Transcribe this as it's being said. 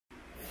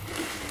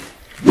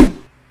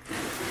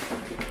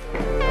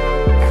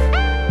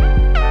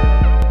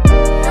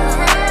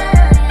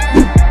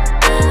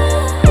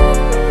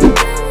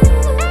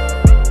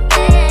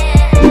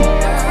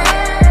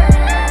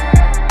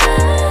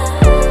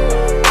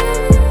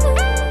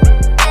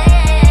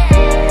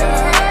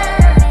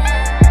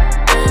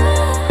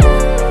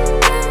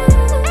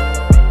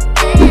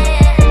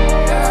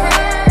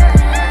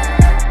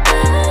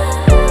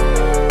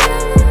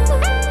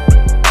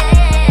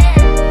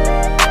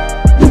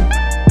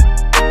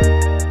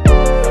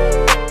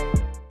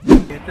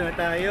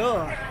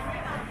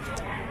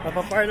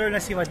Papaparlor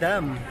na si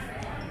Madam.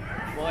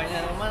 Buhay na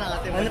naman ang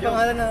ating Ano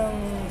pangalan ng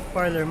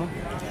parlor mo?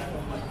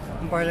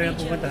 Ang parlor na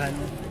pupuntahan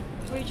mo?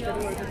 Regio.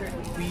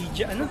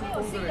 Ano?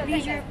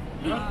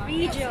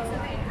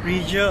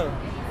 Regio.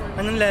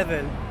 Anong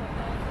level?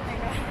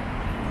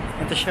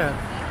 Ito siya.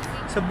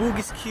 Sa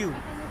Bugis Q.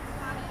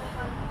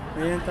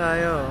 Ayan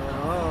tayo.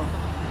 Oh.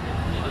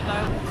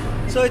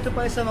 So ito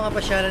pa sa mga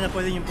pasyalan na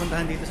pwede nyo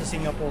puntahan dito sa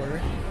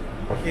Singapore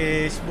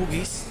is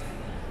Bugis.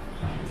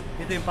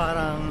 Ito yung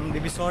parang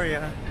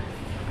Divisoria,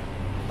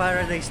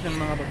 paradise ng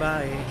mga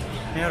babae.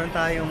 Meron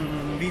tayong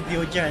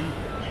video dyan,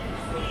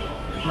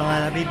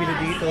 mga nabibili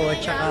dito at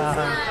saka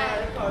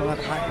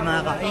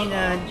mga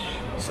kainan.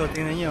 So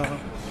tingnan nyo.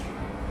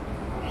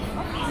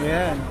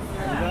 Ayan.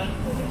 Diba?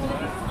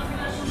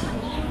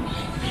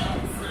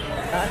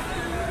 Ha?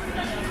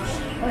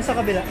 Ano sa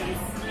kabila?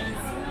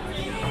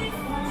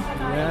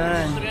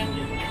 Ayan.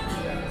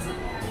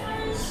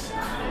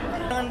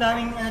 Ang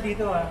daming ano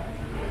dito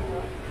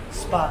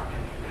spa.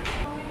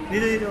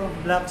 Dito,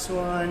 Black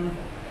Swan,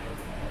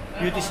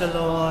 beauty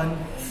salon.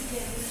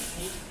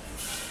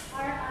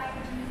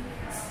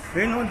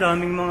 Ayun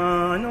daming mga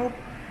ano.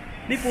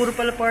 Hindi, puro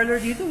pala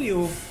parlor dito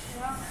oh.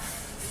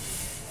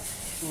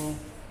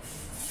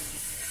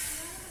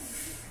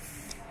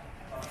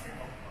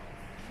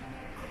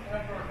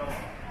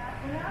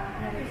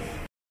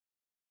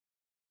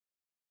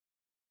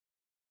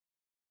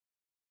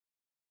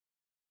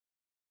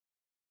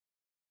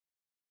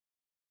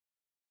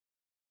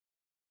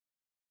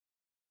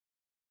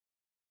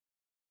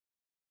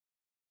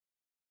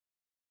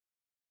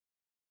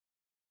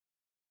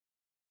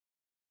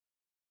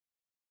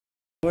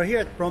 We're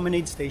here at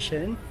Promenade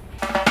Station.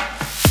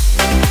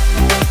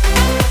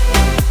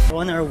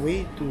 On our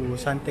way to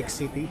Suntec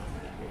City.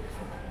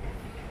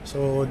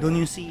 So,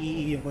 doon yung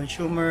CEE, yung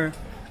Consumer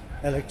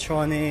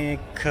Electronic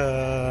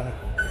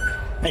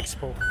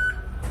Expo.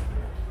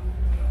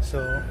 So,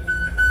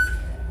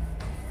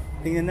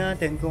 tingnan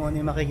natin kung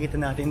ano yung makikita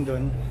natin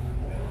doon.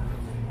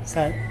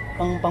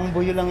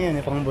 Pangbuyo lang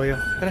yan pangbuyo.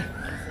 Tara.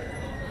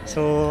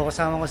 So,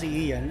 kasama ko si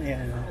Ian.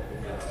 Ayan.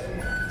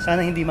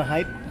 Sana hindi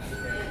ma-hype.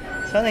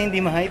 Sana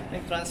hindi ma-hype.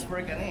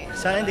 Nag-transfer ka na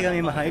Sana hindi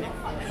kami ma-hype.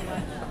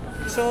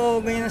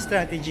 So, ganyan ang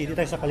strategy. Dito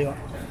tayo sa kaliwa.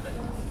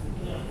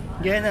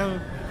 Ganyan ang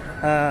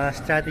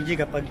strategy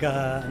kapag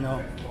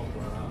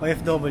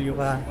OFW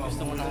ka.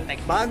 Gusto mo ng tech.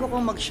 Bago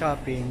kang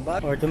mag-shopping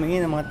or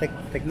tumingin ng mga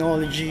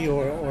technology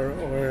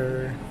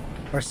or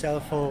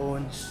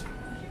cellphones,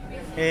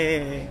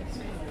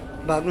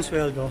 bagong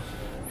sweldo,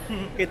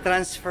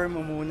 i-transfer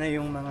mo muna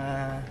yung mga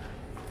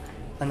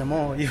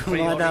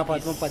yung mga dapat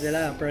mong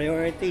padala,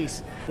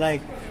 priorities, like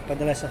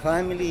padala sa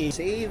family,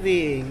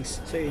 savings,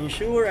 sa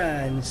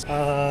insurance,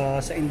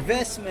 sa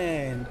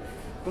investment.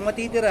 Kung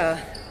matitira,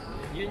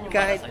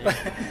 kahit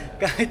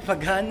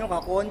pagano ka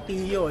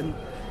konti yun,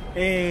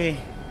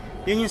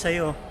 yun yung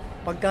sa'yo,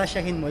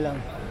 pagkasyahin mo lang.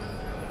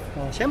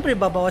 Siyempre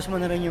babawas mo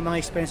na rin yung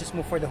mga expenses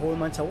mo for the whole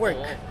month sa work.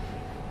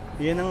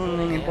 Yun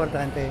ang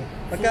importante.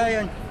 Pagka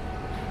yun,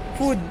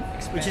 food,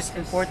 which is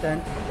important.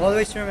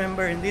 Always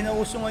remember, hindi na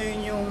uso ngayon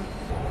yung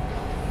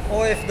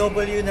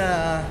OFW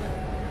na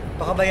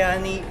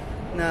pakabayani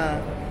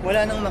na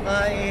wala nang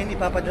makain,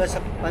 ipapadala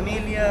sa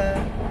pamilya,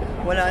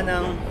 wala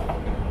nang,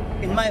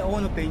 in my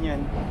own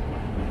opinion,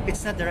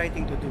 it's not the right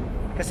thing to do.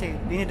 Kasi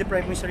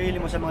dinideprive mo yung sarili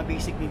mo sa mga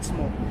basic needs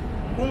mo.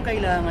 Kung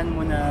kailangan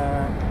mo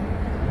na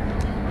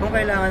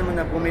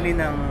bumili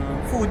ng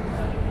food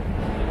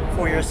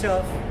for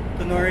yourself,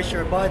 to nourish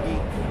your body,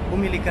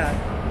 bumili ka.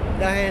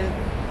 Dahil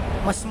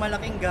mas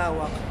malaking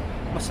gawak,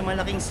 mas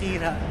malaking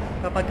sira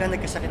kapag ka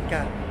nagkasakit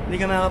ka. Hindi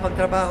ka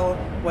makakapagtrabaho,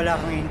 wala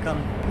kang income.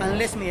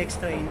 Unless may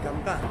extra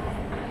income ka.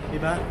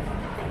 Diba?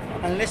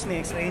 Unless may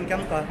extra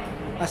income ka,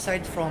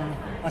 aside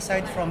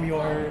from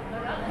your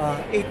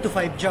 8 to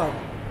 5 job.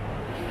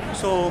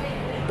 So,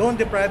 don't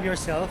deprive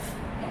yourself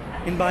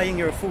in buying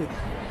your food.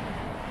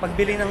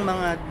 Pagbili ng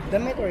mga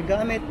damit or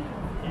gamit,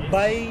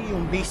 buy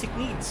yung basic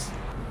needs.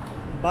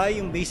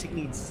 Buy yung basic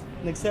needs.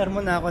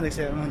 Nagsermon na ako,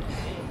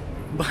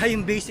 Buy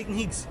yung basic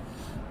needs.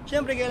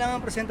 Siyempre,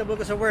 kailangan presentable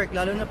ka sa work,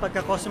 lalo na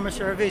pagka customer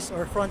service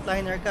or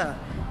frontliner ka,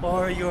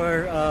 or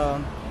you're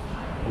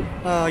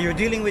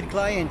dealing with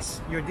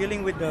clients, you're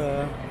dealing with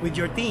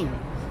your team.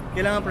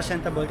 Kailangan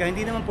presentable ka.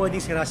 Hindi naman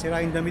pwedeng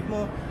sira-sira yung damit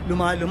mo,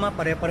 luma-luma,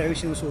 pare-pareho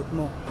yung sinusuot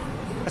mo.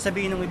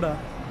 Kasabihin ng iba,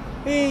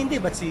 hindi,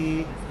 ba't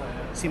si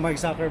Mark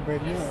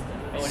Zuckerberg mo?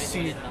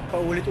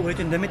 Paulit-ulit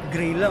yung damit,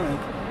 gray lang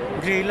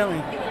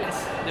eh.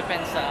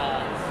 Depends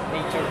sa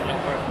nature ng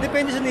work.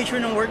 Depende sa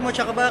nature ng work mo.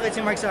 Tsaka bakit? Si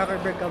Mark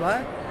Zuckerberg ka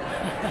ba?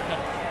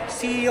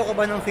 CEO ka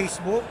ba ng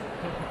Facebook?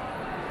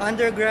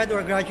 Undergrad or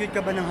graduate ka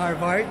ba ng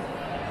Harvard?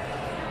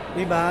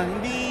 Diba?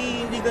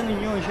 Hindi ganun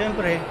yun.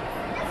 Siyempre,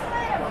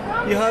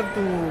 you have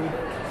to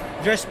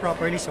dress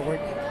properly sa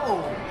work.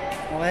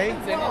 Okay?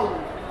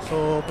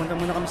 So, punta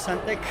muna kami sa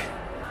Suntec.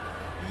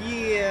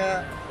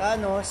 Yeah!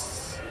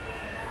 Thanos!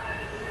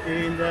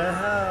 In the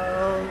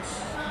house!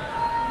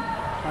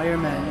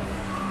 Iron Man.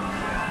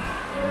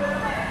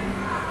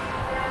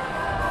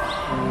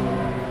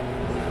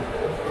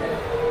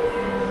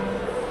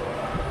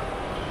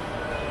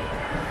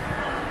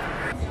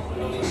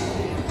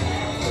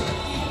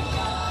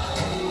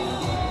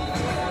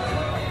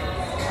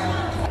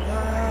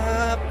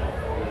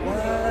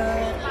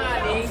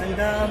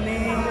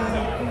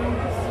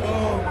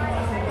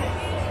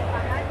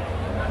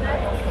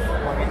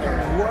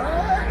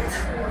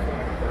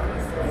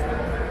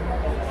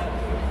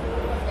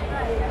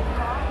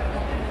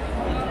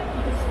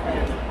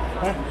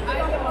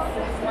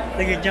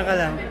 Sige, dyan ka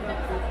lang.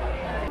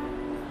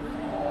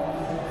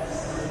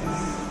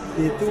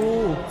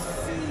 Dito.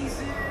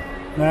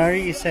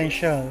 Very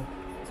essential.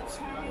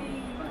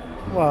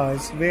 Wow,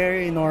 it's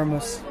very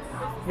enormous.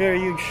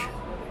 Very huge.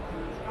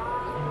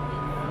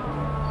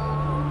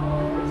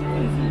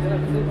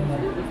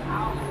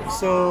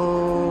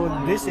 So,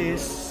 this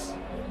is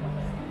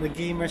the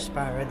gamer's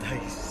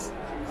paradise.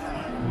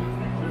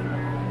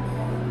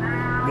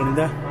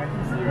 Ganda.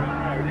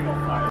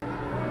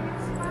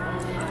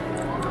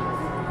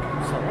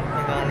 Sarap,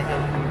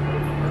 mechanical.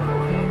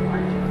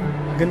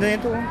 Ganda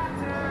nito oh.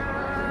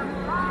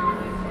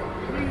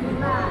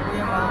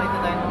 Kaya makakita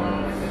tayo ng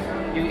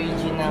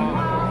UAG ng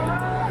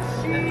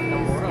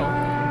mura.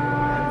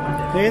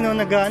 Ayun oh,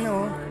 nag-ano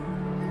oh.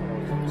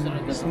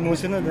 Sunod na.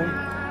 Sumusunod oh.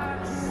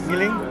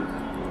 Giling.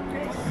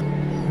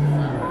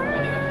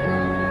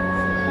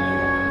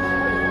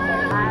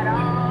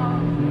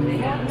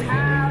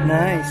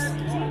 Nice.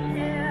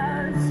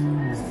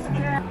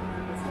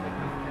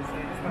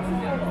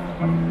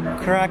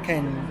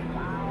 Kraken.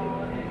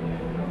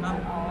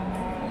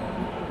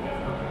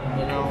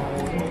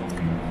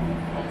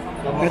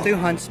 Ito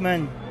yung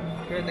Huntsman.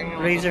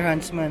 Razor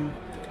Huntsman.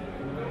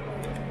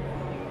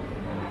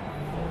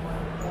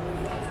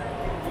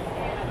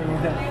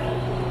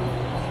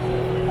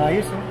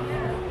 Ayos oh.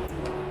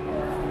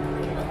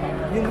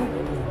 Yun oh.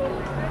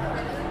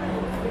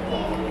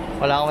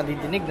 Wala akong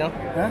madidinig, no?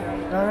 Ha?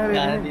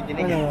 Wala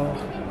nadidinig. Ano?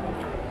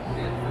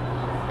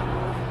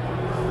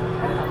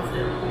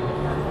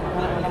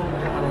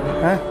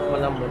 Ha?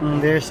 Walang mo.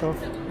 They're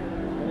soft.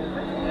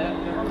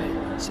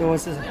 So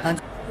what's this?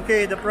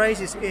 Okay, the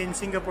price is in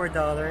Singapore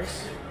dollars.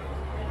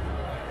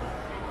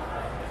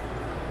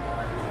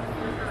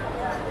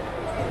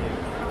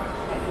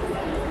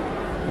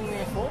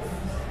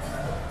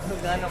 So,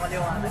 gaano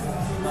kaliwanag?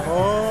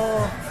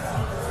 Oh.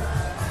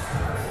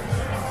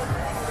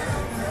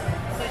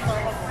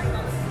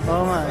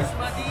 Oh man.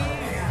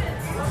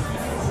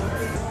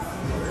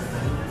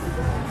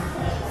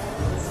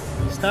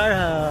 Star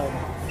Hub.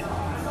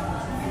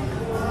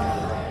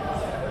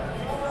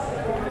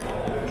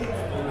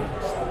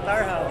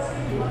 Star Hub.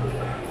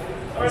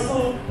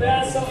 Arsenal,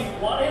 there's some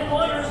one-hit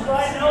wonders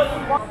right now.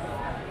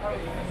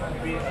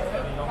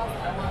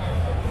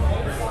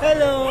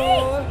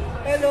 Hello.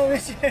 Hello,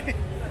 Monsieur.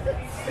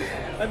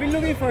 I've been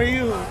looking for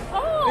you.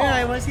 Oh. Yeah,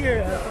 I was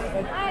here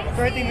I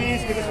 30 see.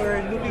 minutes because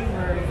we're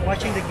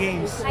watching the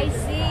games. I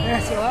see. Yeah,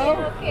 so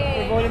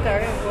Okay. we're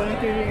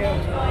volunteering out.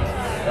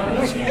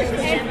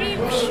 Every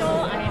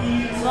show I'm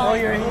Oh,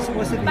 you're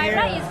supposed to be By here.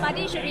 right, his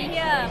buddy should be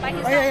here, but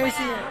he's Oh not yeah, we here.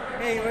 see.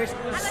 Hey, where's?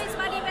 Hello, his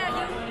buddy, where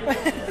are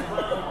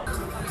you?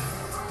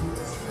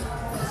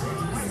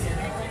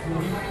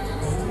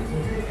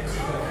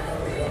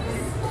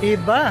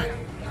 Iba.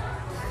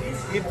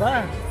 Iba.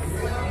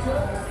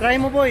 Try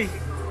mo, boy.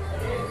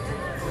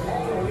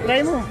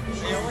 Try mo.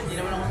 Ayoko, hindi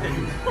naman ako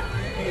pambili.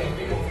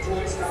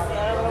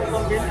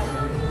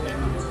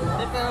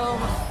 Hindi, pero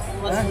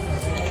mas Ha?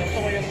 gusto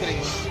ko yung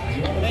green.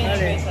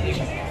 Alin? Sa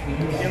lima.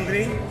 Yung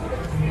green?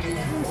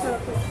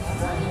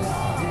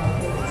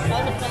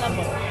 Halos na lang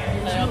po.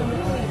 Sa'yo.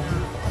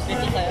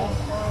 Dito sa'yo.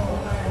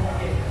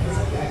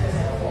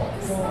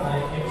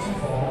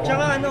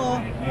 Tsaka ano,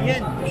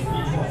 yan.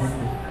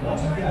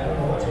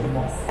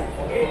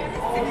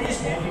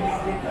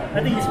 I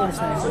think this one's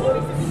nice.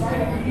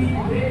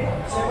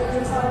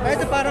 Ah,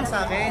 ito parang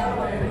sa akin.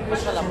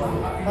 Push ka lang po.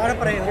 Parang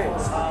pareho.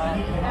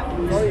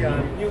 Oh, yeah.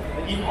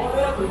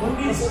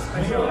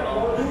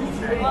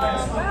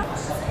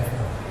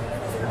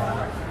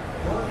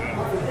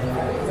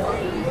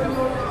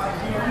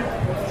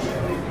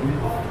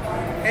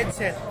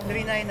 Headset,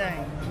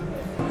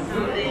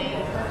 $399.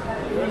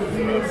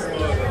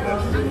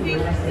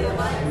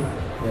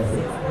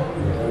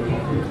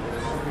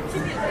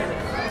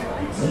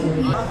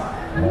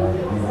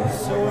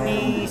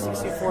 Sony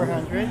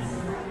 6400.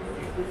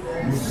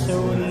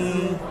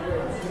 Sony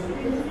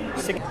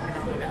 6.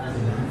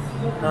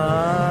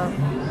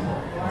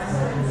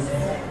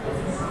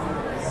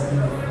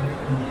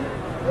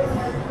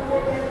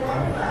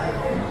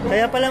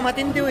 Kaya pala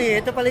matindi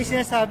eh. Ito pala yung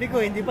sinasabi ko,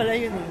 hindi pala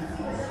yun eh.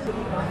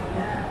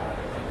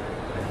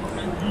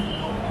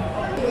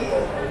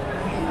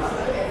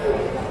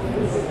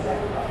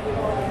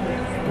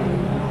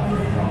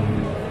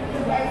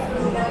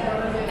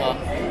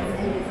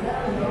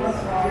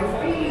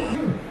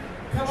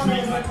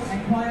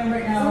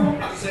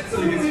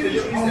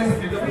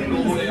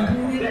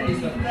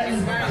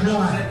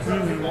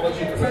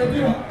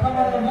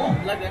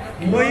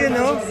 Oh, yun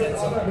no?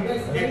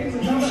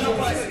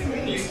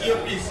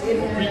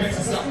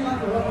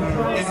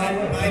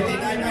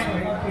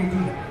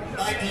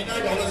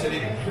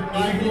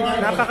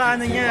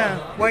 Napaka-ano niya,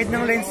 wide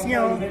ng lens niya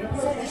oh.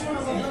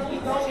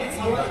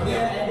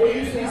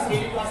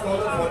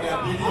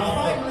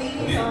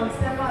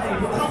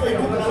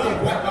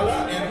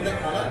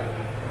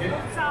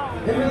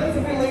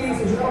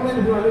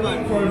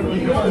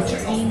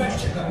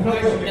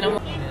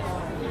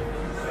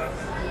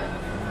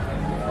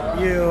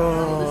 Yo,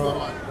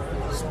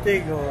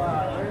 Stigo.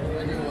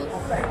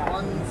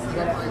 Yun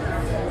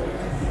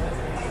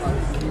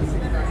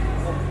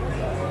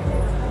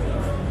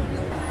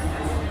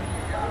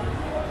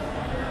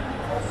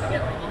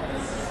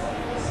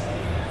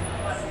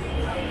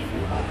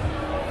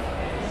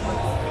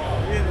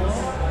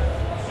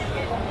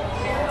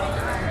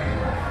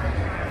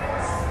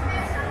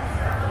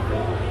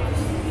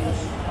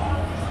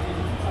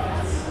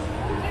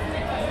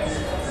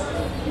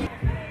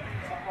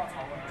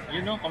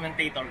o,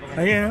 commentator.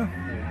 Ayun,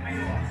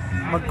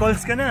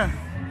 mag-calls ka na.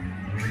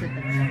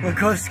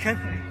 Mag-calls ka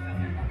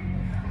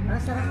na.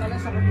 Sarap pala,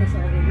 sakot na sa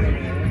orin.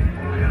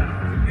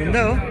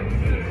 Ganda oh.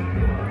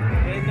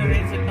 Ito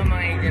headset ng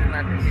mga agent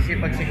natin.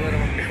 Sisipag siguro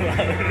maggawa.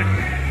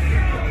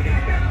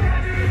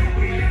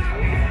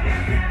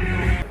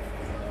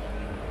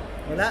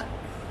 Wala.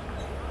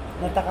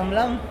 Natakam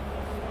lang.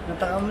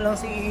 Natakam lang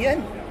si Ian.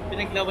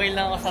 Pinaglaway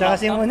lang ako sa Tsaka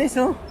si laptop. Monis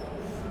oh.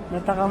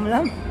 Natakam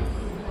lang.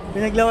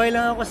 Pinaglaway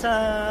lang ako sa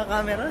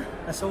camera.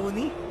 Na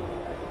Sony.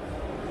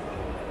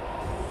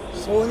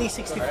 Sony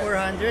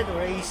 6400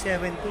 or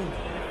A7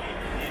 II.